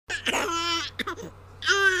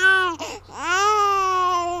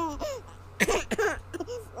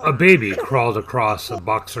A baby crawled across a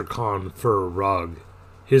Boxercon fur rug.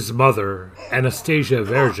 His mother, Anastasia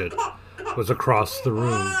Verget, was across the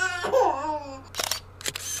room.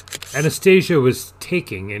 Anastasia was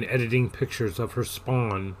taking and editing pictures of her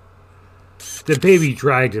spawn. The baby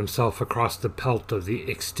dragged himself across the pelt of the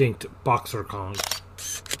extinct Boxercon.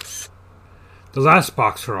 The last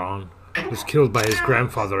Boxeron was killed by his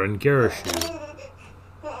grandfather in Garashu.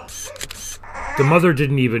 The mother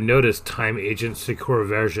didn't even notice Time Agent Secure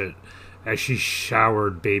Verget as she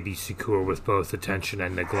showered baby Secure with both attention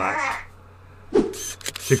and neglect.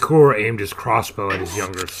 Secure aimed his crossbow at his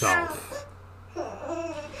younger self.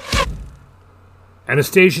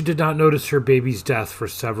 Anastasia did not notice her baby's death for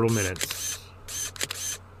several minutes.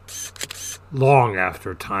 Long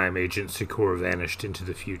after Time Agent Secure vanished into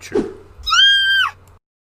the future.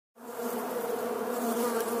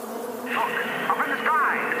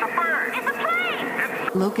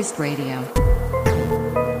 Locust Radio.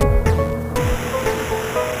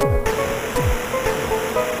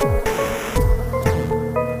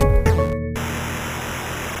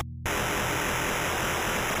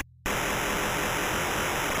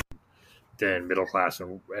 Than middle class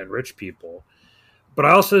and rich people. But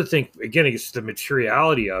I also think, again, it's the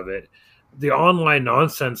materiality of it. The online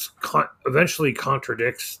nonsense eventually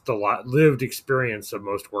contradicts the lived experience of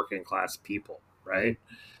most working class people, right?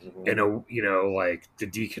 Mm-hmm. Like the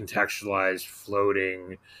decontextualized,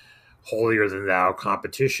 floating, holier than thou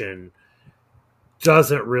competition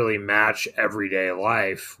doesn't really match everyday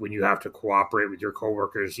life when you have to cooperate with your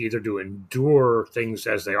coworkers, either to endure things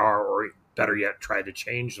as they are, or better yet, try to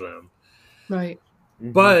change them. Right.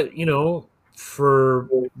 Mm-hmm. But, for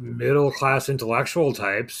middle class intellectual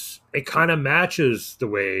types, it kind of matches the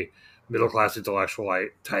way middle class intellectual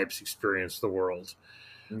types experience the world.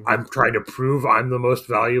 Mm-hmm. I'm trying to prove I'm the most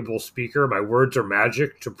valuable speaker. My words are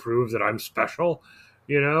magic to prove that I'm special,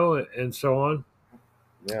 and so on.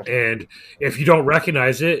 Yeah. And if you don't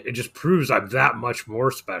recognize it, it just proves I'm that much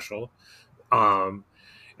more special. And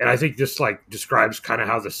I think this describes kind of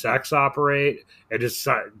how the sects operate, and just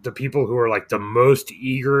the people who are the most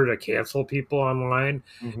eager to cancel people online,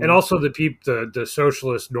 mm-hmm. and also the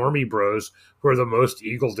socialist normie bros who are the most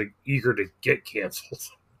eager to get canceled.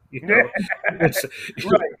 It's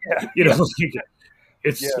right.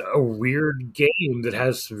 It's a weird game that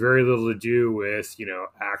has very little to do with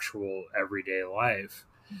actual everyday life.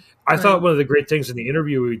 I thought one of the great things in the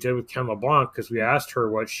interview we did with Ken LeBlanc, because we asked her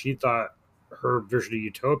what she thought her version of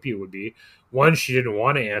utopia would be. One, she didn't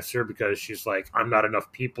want to answer because she's like, I'm not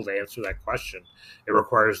enough people to answer that question. It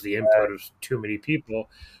requires the input of too many people.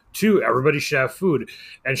 Two, everybody should have food.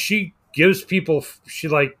 And she gives people, she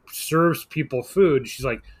serves people food. She's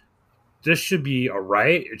like, this should be a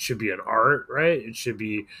right. It should be an art, right? It should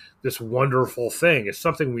be this wonderful thing. It's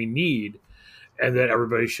something we need, and that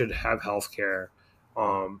everybody should have health care,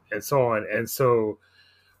 and so on. And so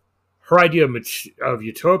her idea of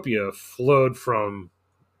utopia flowed from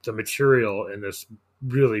the material in this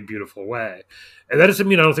really beautiful way. And that doesn't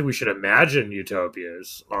mean I don't think we should imagine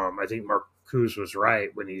utopias. I think Marcuse was right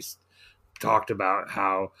when he's talked about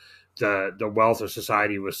how the wealth of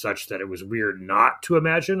society was such that it was weird not to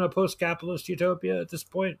imagine a post-capitalist utopia at this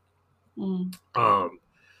point. Mm.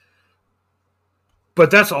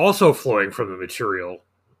 But that's also flowing from the material,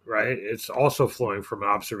 right? It's also flowing from an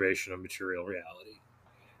observation of material reality.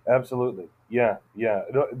 Absolutely. Yeah.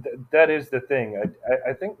 That is the thing.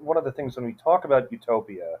 I think one of the things when we talk about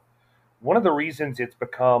utopia, one of the reasons it's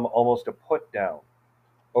become almost a put down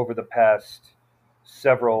over the past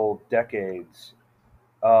several decades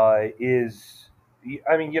is,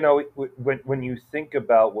 I mean, when you think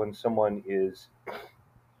about when someone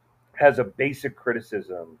has a basic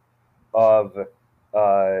criticism of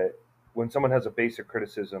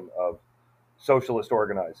socialist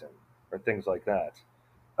organizing or things like that,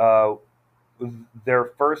 their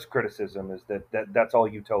first criticism is that's all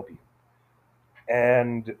utopian.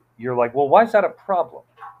 And you're like, well, why is that a problem?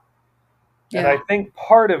 Yeah. And I think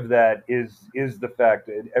part of that is the fact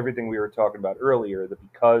that everything we were talking about earlier, that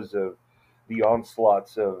because of the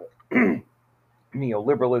onslaughts of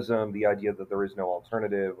neoliberalism, the idea that there is no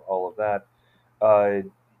alternative, all of that,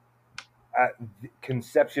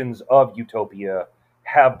 conceptions of utopia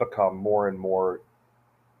have become more and more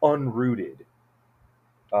unrooted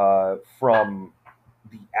from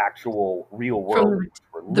the actual real world.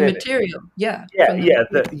 From the material,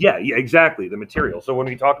 exactly, the material. So when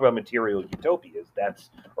we talk about material utopias,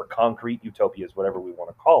 or concrete utopias, whatever we want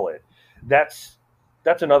to call it, that's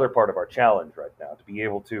another part of our challenge right now, to be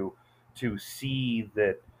able to see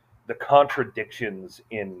that the contradictions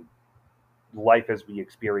in life as we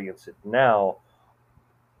experience it now,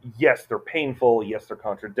 yes, they're painful, yes, they're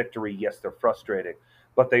contradictory, yes, they're frustrating,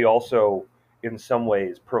 but they also, in some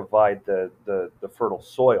ways, provide the fertile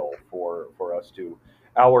soil for us to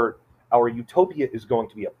our utopia is going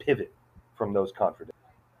to be a pivot from those contradictions.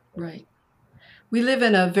 Right. We live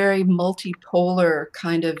in a very multipolar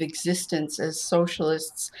kind of existence as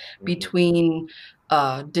socialists Hmm. between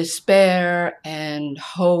despair and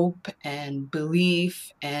hope and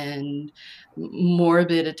belief and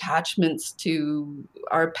morbid attachments to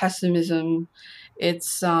our pessimism.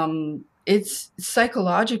 It's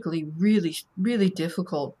psychologically really, really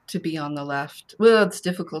difficult to be on the left. Well, it's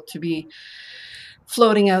difficult to be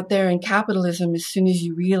floating out there in capitalism as soon as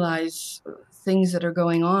you realize things that are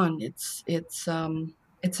going on. It's an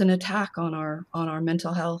attack on our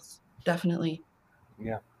mental health, definitely.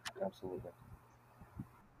 Yeah, absolutely.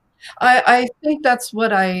 I think that's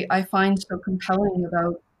what I find so compelling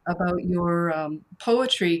about your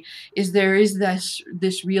poetry is there is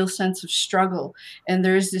this real sense of struggle, and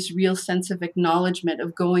there is this real sense of acknowledgement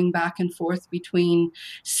of going back and forth between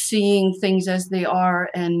seeing things as they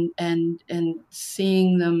are and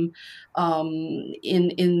seeing them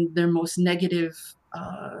in their most negative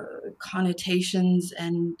connotations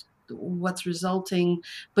and what's resulting,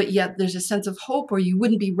 but yet there's a sense of hope or you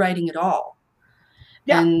wouldn't be writing at all.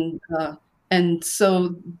 Yeah. And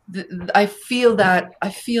so I feel that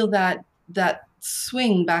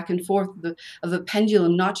swing back and forth of the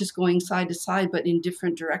pendulum, not just going side to side, but in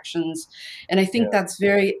different directions. And Yeah. I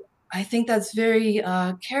think that's very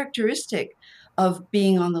characteristic of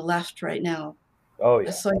being on the left right now. Oh yeah.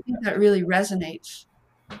 So I think that really resonates.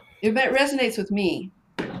 It resonates with me.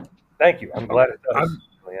 Thank you. I'm glad it does. I'm,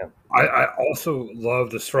 Yeah. I also love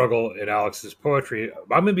the struggle in Alex's poetry.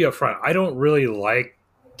 I'm going to be upfront. I don't really like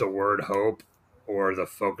the word hope or the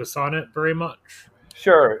focus on it very much.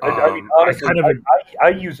 Sure. I mean, I honestly, kind of I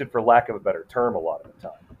use it for lack of a better term a lot of the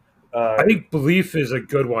time. I think belief is a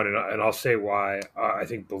good one, and I'll say why. I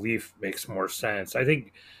think belief makes more sense. I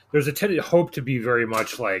think there's a hope to be very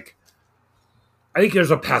much like. I think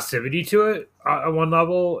there's a passivity to it at one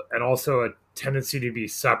level, and also a tendency to be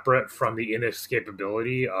separate from the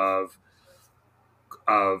inescapability of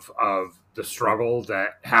the struggle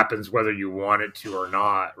that happens whether you want it to or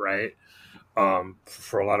not, right?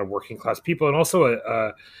 For a lot of working class people, and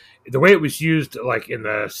also the way it was used, like in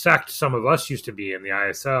the sect some of us used to be in the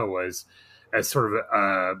ISO, was as sort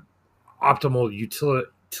of optimal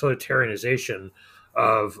utilitarianization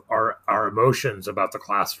of our emotions about the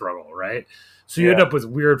class struggle, right? So you end Yeah. up with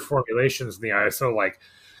weird formulations in the ISO, like,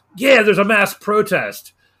 yeah, there's a mass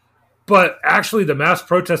protest, but actually the mass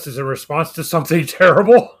protest is in response to something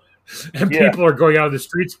terrible, and Yeah. people are going out of the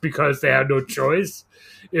streets because they had no choice.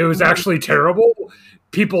 It was actually terrible.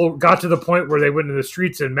 People got to the point where they went into the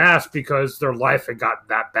streets in mass because their life had gotten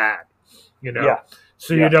that bad, you know? Yeah.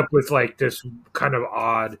 So you Yeah. end up with like this kind of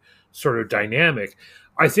odd sort of dynamic.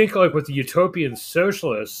 I think like with the utopian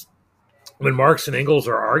socialists, when Marx and Engels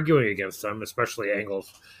are arguing against them, especially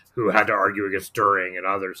Engels, who had to argue against Düring and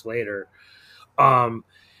others later, um,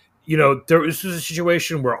 this was a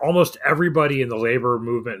situation where almost everybody in the labor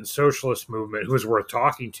movement and socialist movement who was worth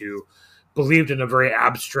talking to believed in a very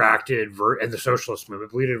abstracted and the socialist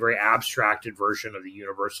movement believed in a very abstracted version of the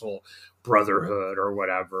universal brotherhood or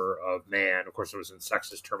whatever of man. Of course, it was in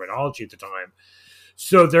sexist terminology at the time.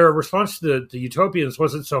 So their response to the utopians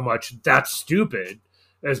wasn't so much "that's stupid"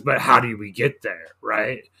 as "but how do we get there?"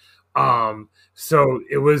 Right? So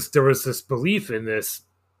there was this belief in this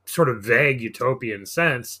sort of vague utopian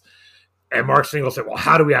sense, and Marx and Engels said, "Well,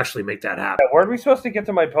 how do we actually make that happen?" Weren't we supposed to get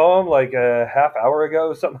to my poem like a half hour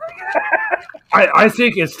ago? Something. I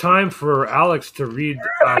think it's time for Alex to read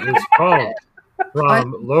his poem I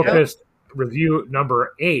from Locust Review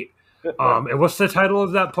number 8. And what's the title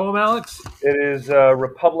of that poem, Alex? It is a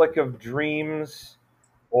Republic of Dreams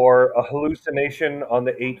or a hallucination on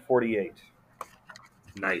the 848.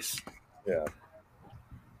 Nice. Yeah.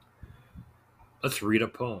 Let's read a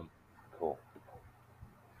poem. Cool.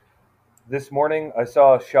 This morning I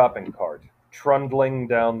saw a shopping cart trundling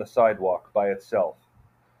down the sidewalk by itself,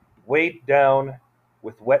 weighed down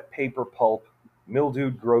with wet paper pulp,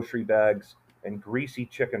 mildewed grocery bags, and greasy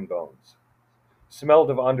chicken bones. Smelled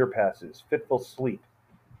of underpasses, fitful sleep,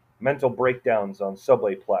 mental breakdowns on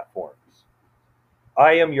subway platforms.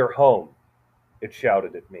 I am your home, it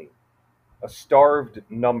shouted at me. A starved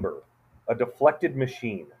number, a deflected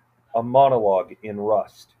machine, a monologue in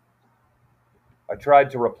rust. I tried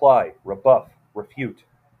to reply, rebuff, refute,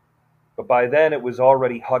 but by then it was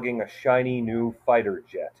already hugging a shiny new fighter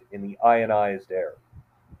jet in the ionized air.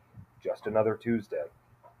 Just another Tuesday.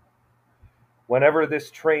 Whenever this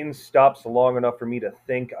train stops long enough for me to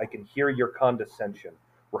think, I can hear your condescension,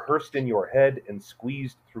 rehearsed in your head and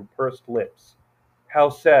squeezed through pursed lips. How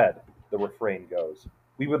sad, the refrain goes.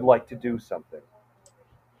 We would like to do something.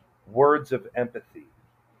 Words of empathy,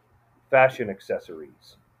 fashion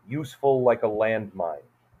accessories, useful like a landmine.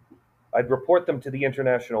 I'd report them to the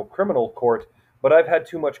International Criminal Court, but I've had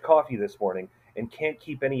too much coffee this morning and can't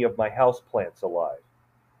keep any of my houseplants alive.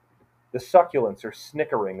 The succulents are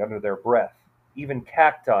snickering under their breath. Even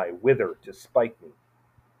cacti wither to spite me.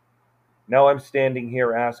 Now I'm standing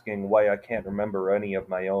here asking why I can't remember any of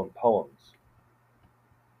my own poems.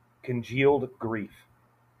 Congealed grief.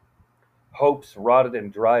 Hopes rotted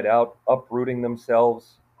and dried out, uprooting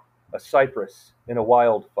themselves. A cypress in a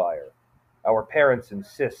wildfire. Our parents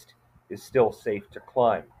insist is still safe to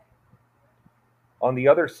climb. On the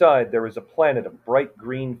other side there is a planet of bright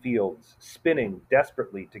green fields, spinning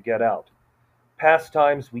desperately to get out. Past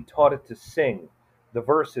times we taught it to sing, the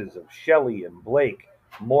verses of Shelley and Blake,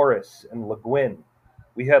 Morris and Le Guin.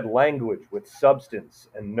 We had language with substance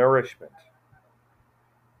and nourishment.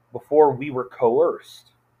 Before we were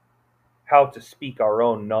coerced, how to speak our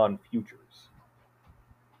own non-futures.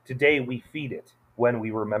 Today we feed it, when we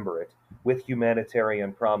remember it, with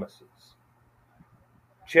humanitarian promises.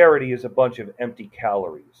 Charity is a bunch of empty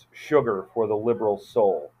calories, sugar for the liberal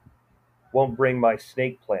soul. Won't bring my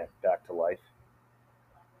snake plant back to life.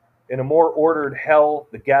 In a more ordered hell,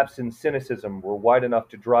 the gaps in cynicism were wide enough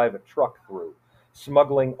to drive a truck through,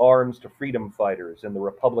 smuggling arms to freedom fighters in the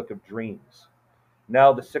Republic of Dreams.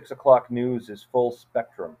 Now the 6 o'clock news is full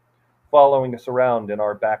spectrum, following us around in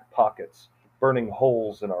our back pockets, burning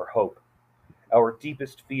holes in our hope. Our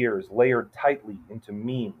deepest fears layered tightly into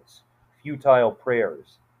memes, futile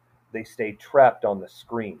prayers. They stay trapped on the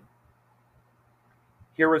screen.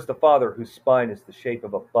 Here is the father whose spine is the shape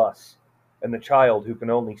of a bus, and the child who can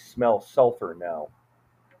only smell sulfur now.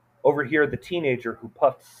 Over here, the teenager who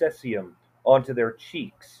puffed cesium onto their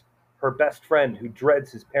cheeks, her best friend who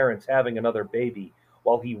dreads his parents having another baby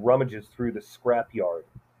while he rummages through the scrapyard.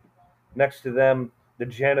 Next to them, the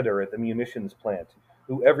janitor at the munitions plant,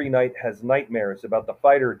 who every night has nightmares about the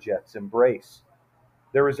fighter jet's embrace.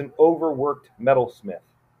 There is an overworked metalsmith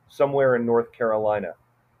somewhere in North Carolina.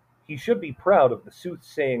 He should be proud of the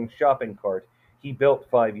soothsaying shopping cart he built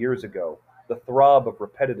 5 years ago. The throb of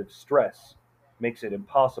repetitive stress makes it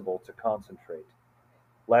impossible to concentrate.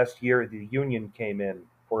 Last year, the union came in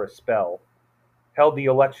for a spell, held the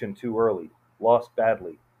election too early, lost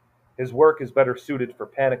badly. His work is better suited for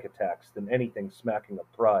panic attacks than anything smacking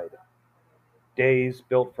of pride. Days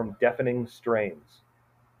built from deafening strains.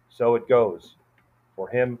 So it goes. For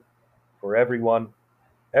him, for everyone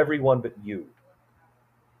but you.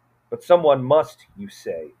 But someone must, you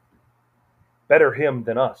say. Better him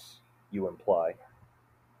than us, you imply.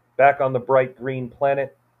 Back on the bright green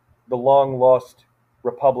planet, the long-lost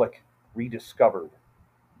republic rediscovered.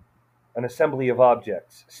 An assembly of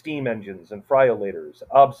objects, steam engines and friolators,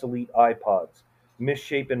 obsolete iPods,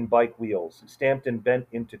 misshapen bike wheels, stamped and bent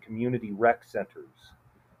into community rec centers.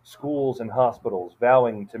 Schools and hospitals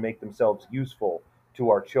vowing to make themselves useful to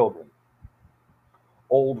our children.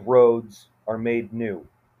 Old roads are made new,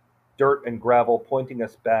 dirt and gravel pointing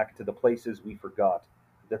us back to the places we forgot,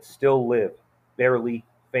 that still live, barely,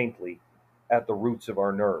 faintly, at the roots of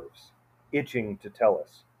our nerves, itching to tell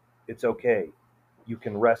us, it's okay, you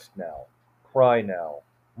can rest now, cry now,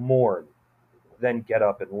 mourn, then get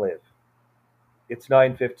up and live. It's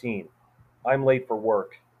 9:15. I'm late for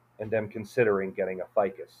work, and am considering getting a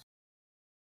ficus.